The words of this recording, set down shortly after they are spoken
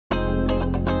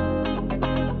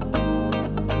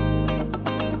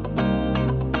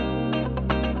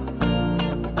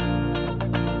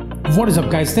What is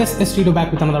up guys, this is Tito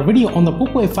back with another video on the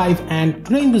POCO F5, and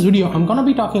today in this video I'm gonna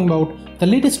be talking about the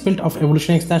latest build of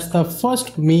EvolutionX. That's the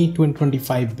first May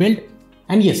 2025 build.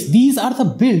 And yes, these are the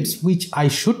builds which I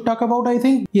should talk about, I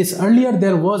think. Yes, earlier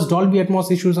there was Dolby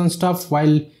Atmos issues and stuff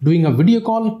while doing a video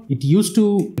call. It used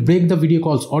to break the video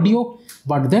call's audio,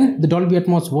 but then the Dolby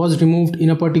Atmos was removed in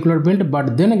a particular build.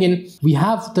 But then again, we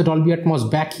have the Dolby Atmos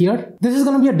back here. This is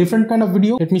going to be a different kind of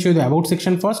video. Let me show you the about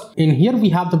section first. In here,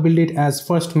 we have the build date as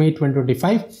 1st May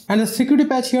 2025. And the security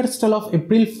patch here is still of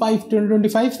April 5,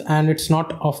 2025. And it's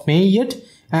not of May yet.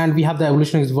 And we have the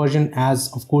EvolutionX version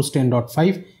as, of course,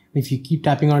 10.5. If you keep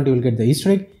tapping on it, you will get the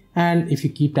Easter egg. And if you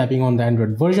keep tapping on the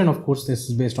Android version, of course, this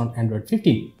is based on Android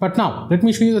 15. But now, let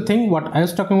me show you the thing, what I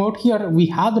was talking about here. We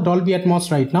have the Dolby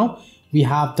Atmos right now. We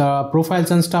have the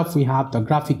profiles and stuff. We have the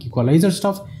graphic equalizer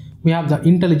stuff. We have the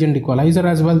intelligent equalizer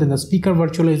as well. Then the speaker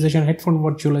virtualization, headphone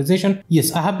virtualization.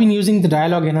 Yes, I have been using the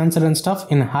dialogue enhancer and stuff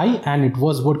in high and it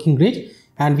was working great.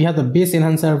 And we have the bass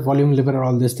enhancer, volume leveler,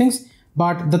 all these things.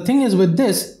 But the thing is with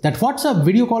this, that WhatsApp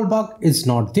video call bug is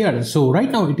not there. So right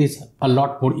now it is a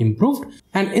lot more improved.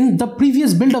 And in the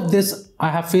previous build of this, I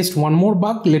have faced one more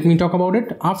bug. Let me talk about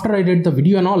it. After I did the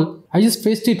video and all, I just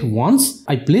faced it once.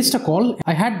 I placed a call.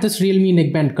 I had this Realme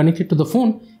neckband connected to the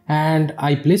phone and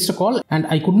I placed a call and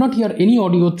I could not hear any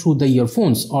audio through the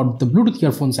earphones or the Bluetooth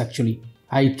earphones actually.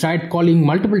 I tried calling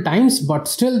multiple times, but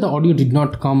still the audio did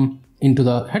not come into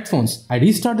the headphones. I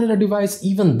restarted the device.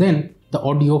 Even then, the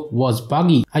audio was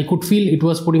buggy. I could feel it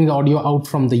was putting the audio out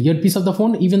from the earpiece of the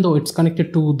phone, even though it's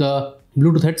connected to the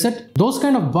Bluetooth headset. Those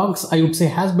kind of bugs, I would say,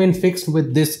 has been fixed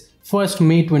with this 1st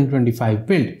May 2025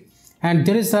 build. And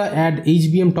there is the add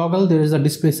HBM toggle, there is a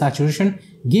display saturation,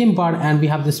 game bar, and we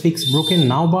have this fix broken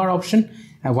now bar option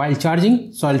while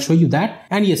charging. So I'll show you that.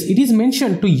 And yes, it is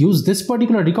mentioned to use this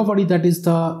particular recovery, that is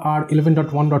the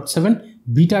R11.1.7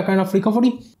 beta kind of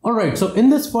recovery. Alright, so in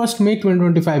this 1st May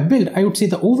 2025 build, I would say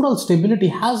the overall stability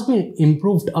has been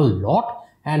improved a lot.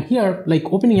 And here, like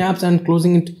opening apps and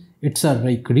closing it, it's a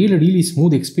like really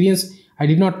smooth experience. I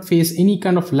did not face any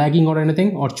kind of lagging or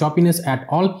anything or choppiness at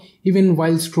all. Even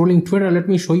while scrolling Twitter, let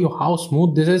me show you how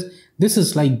smooth this is. This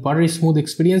is like buttery smooth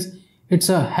experience. It's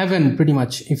a heaven pretty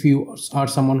much if you are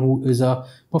someone who is a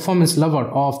performance lover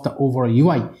of the overall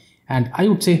UI. And I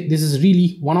would say this is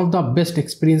really one of the best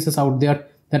experiences out there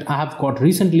that I have got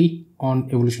recently on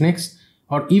EvolutionX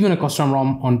or even a custom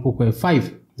ROM on POCO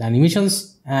F5. The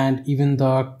animations and even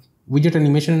the widget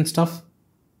animation and stuff.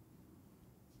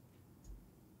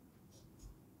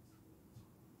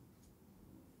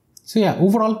 So yeah,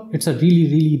 overall, it's a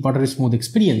really buttery smooth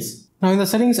experience. Now in the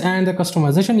settings and the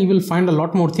customization, you will find a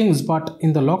lot more things, but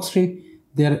in the lock screen,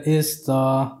 there is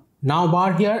the now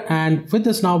bar here. And with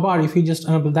this now bar, if you just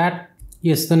enable that,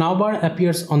 yes, the now bar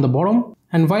appears on the bottom.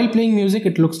 And while playing music,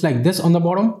 it looks like this on the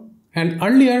bottom. And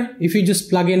earlier, if you just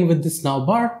plug in with this now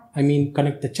bar, I mean,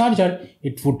 connect the charger,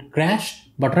 it would crash.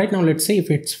 But right now, let's say if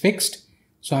it's fixed.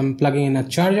 So I'm plugging in a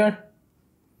charger.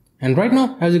 And right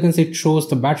now, as you can see, it shows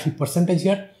the battery percentage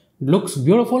here. Looks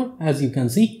beautiful, as you can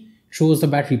see, shows the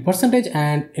battery percentage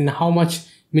and in how much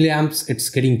milliamps it's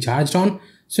getting charged on.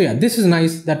 So yeah, this is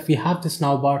nice that we have this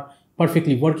now bar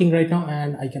perfectly working right now,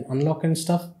 and I can unlock and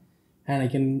stuff and I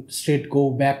can straight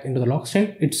go back into the lock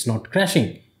screen. It's not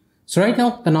crashing. So right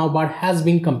now the now bar has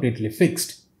been completely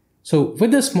fixed. So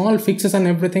with the small fixes and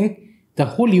everything, the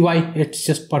whole UI, it's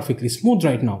just perfectly smooth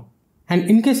right now. And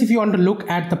in case if you want to look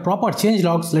at the proper change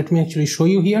logs, let me actually show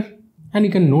you here. And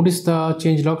you can notice the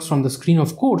change logs from the screen,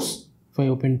 of course. If I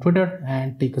open Twitter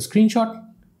and take a screenshot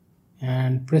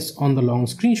and press on the long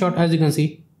screenshot, as you can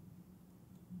see,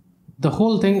 the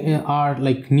whole thing are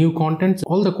like new contents.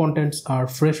 All the contents are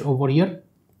fresh over here.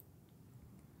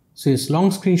 So this long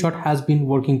screenshot has been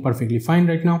working perfectly fine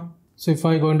right now. So if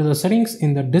I go into the settings,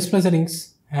 in the display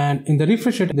settings and in the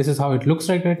refresh rate, this is how it looks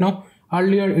like right now.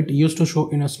 Earlier, it used to show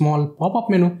in a small pop-up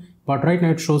menu, but right now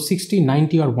it shows 60,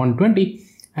 90 or 120.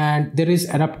 And there is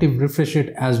adaptive refresh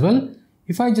rate as well.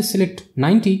 If I just select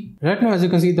 90, right now as you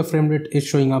can see the frame rate is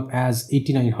showing up as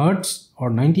 89 Hz or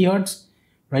 90 Hz.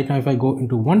 Right now if I go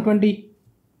into 120,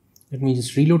 let me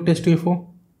just reload test UFO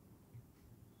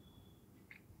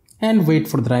and wait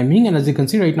for the timing, and as you can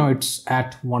see right now it's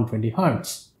at 120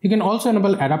 Hz. You can also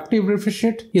enable adaptive refresh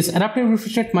rate. Yes, adaptive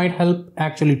refresh rate might help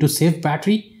actually to save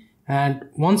battery, and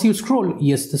once you scroll,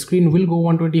 yes, the screen will go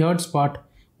 120 Hz, but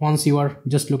once you are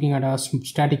just looking at a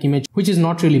static image which is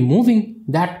not really moving,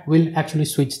 that will actually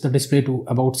switch the display to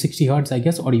about 60 Hz, I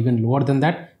guess, or even lower than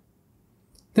that.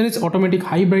 There is automatic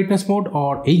high brightness mode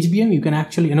or HBM. You can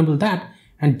actually enable that,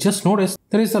 and just notice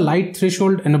there is the light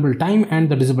threshold enable time and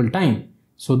the disable time.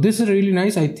 So this is really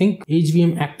nice. I think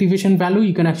HVM activation value,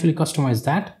 you can actually customize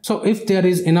that. So if there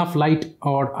is enough light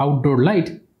or outdoor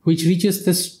light, which reaches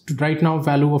this right now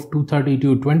value of 230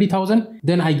 to 20,000,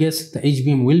 then I guess the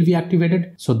HBM will be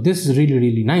activated. So this is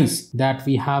really nice that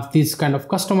we have this kind of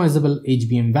customizable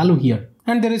HBM value here.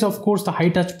 And there is of course the high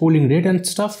touch polling rate and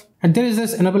stuff. And there is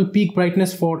this enable peak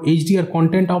brightness for HDR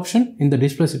content option in the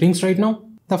display settings right now.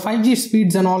 The 5G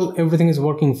speeds and all, everything is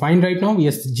working fine right now.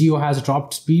 Yes, Jio has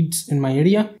dropped speeds in my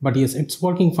area, but yes, it's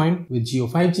working fine with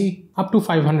Jio 5G. Up to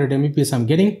 500 Mbps I'm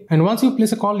getting. And once you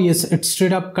place a call, yes, it's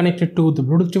straight up connected to the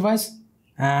Bluetooth device.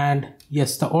 And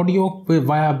yes, the audio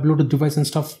via Bluetooth device and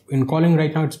stuff in calling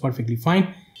right now, it's perfectly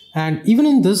fine. And even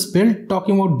in this build,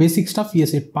 talking about basic stuff,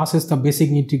 yes, it passes the basic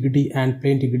integrity and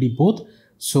play integrity both.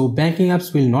 So banking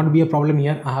apps will not be a problem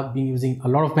here. I have been using a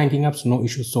lot of banking apps, no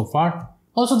issues so far.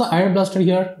 Also, the Air Blaster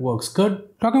here works good.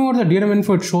 Talking about the DRM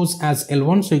info, it shows as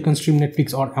L1, so you can stream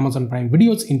Netflix or Amazon Prime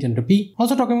videos in 1080p.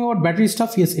 Also talking about battery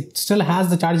stuff, yes, it still has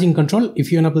the charging control.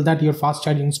 If you enable that, your fast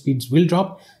charging speeds will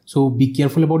drop. So be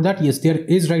careful about that. Yes, there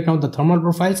is right now the thermal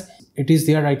profiles. It is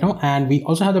there right now. And we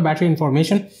also have the battery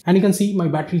information. And you can see my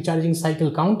battery charging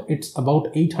cycle count. It's about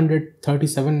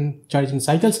 837 charging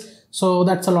cycles. So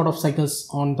that's a lot of cycles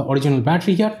on the original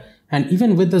battery here. And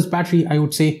even with this battery, I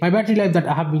would say my battery life that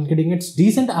I have been getting, it's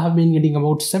decent. I have been getting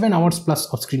about 7 hours plus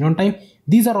of screen on time.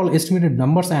 These are all estimated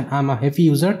numbers and I'm a heavy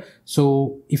user.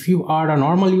 So if you are a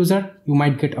normal user, you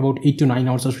might get about 8 to 9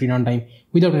 hours of screen on time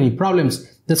without any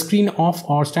problems. The screen off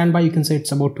or standby, you can say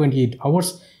it's about 28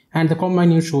 hours. And the comm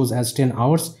menu shows as 10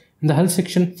 hours. In the health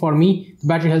section, for me, the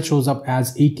battery health shows up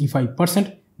as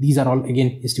 85%. These are all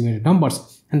again estimated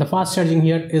numbers. And the fast charging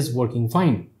here is working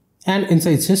fine. And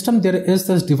inside system, there is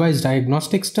this device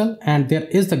diagnostic still, and there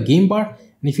is the game bar.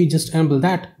 And if you just enable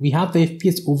that, we have the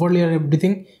FPS overlay and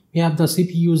everything. We have the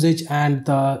CPU usage and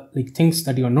the things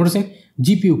that you are noticing.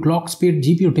 GPU clock speed,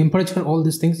 GPU temperature, all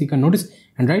these things you can notice.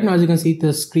 And right now, as you can see,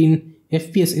 the screen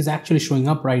FPS is actually showing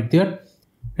up right there.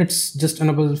 Let's just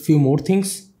enable a few more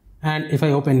things. And if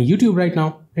I open YouTube right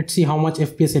now, let's see how much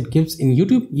FPS it gives in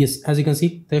YouTube. Yes, as you can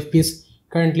see, the FPS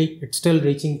currently it's still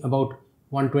reaching about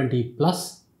 120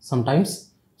 plus.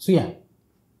 Sometimes. So yeah,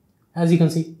 as you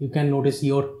can see, you can notice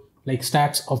your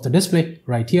stats of the display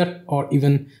right here, or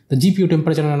even the GPU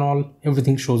temperature and all,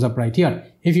 everything shows up right here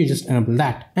if you just enable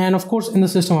that. And of course, in the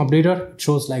system updater, it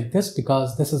shows like this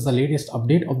because this is the latest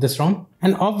update of this ROM.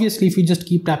 And obviously, if you just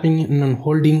keep tapping and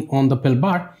holding on the pill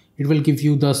bar, it will give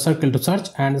you the circle to search,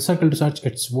 and the circle to search,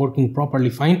 it's working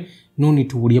properly fine. No need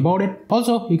to worry about it.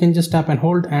 Also, you can just tap and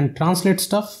hold and translate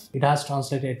stuff. It has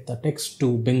translated the text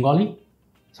to Bengali.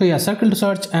 So yeah, circle to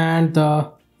search and the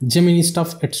Gemini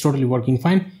stuff, it's totally working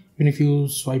fine. Even if you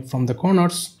swipe from the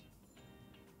corners,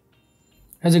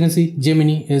 as you can see,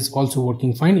 Gemini is also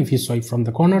working fine if you swipe from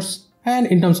the corners. And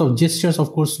in terms of gestures,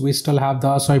 of course, we still have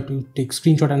the swipe to take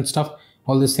screenshot and stuff.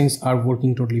 All these things are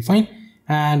working totally fine.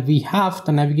 And we have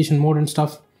the navigation mode and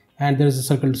stuff. And there is a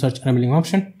circle to search enabling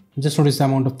option. Just notice the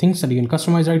amount of things that you can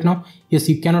customize right now. Yes,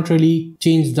 you cannot really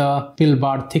change the pill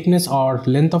bar thickness or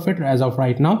length of it as of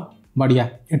right now. But yeah,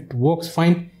 it works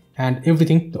fine and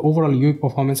everything, the overall UI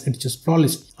performance, it's just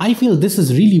flawless. I feel this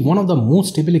is really one of the most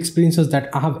stable experiences that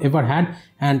I have ever had.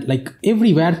 And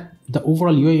everywhere, the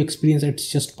overall UI experience, it's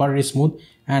just very smooth.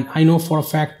 And I know for a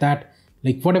fact that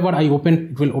whatever I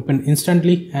open, it will open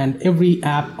instantly. And every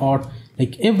app or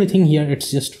everything here, it's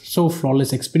just so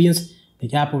flawless experience.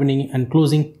 App opening and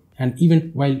closing. And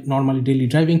even while normally daily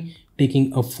driving,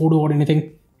 taking a photo or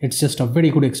anything, it's just a very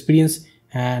good experience.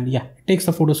 And yeah, it takes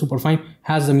the photo super fine,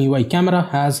 has the MIUI camera,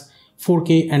 has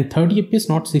 4K and 30 fps,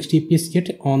 not 60 fps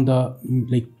yet on the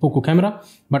POCO camera,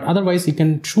 but otherwise you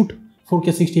can shoot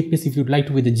 4K 60 fps if you'd like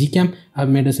to with the Gcam. I've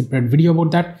made a separate video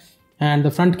about that. And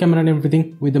the front camera and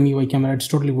everything with the MIUI camera, it's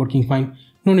totally working fine.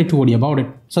 No need to worry about it.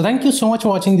 So thank you so much for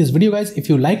watching this video, guys. If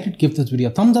you liked it, give this video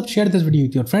a thumbs up, share this video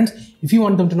with your friends. If you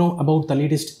want them to know about the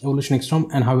latest EvolutionX ROM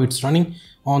and how it's running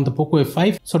on the POCO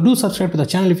F5. So do subscribe to the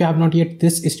channel if you have not yet.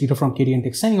 This is Tito from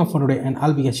KTNTECH signing off for today, and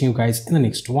I'll be catching you guys in the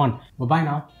next one. Bye bye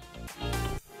now.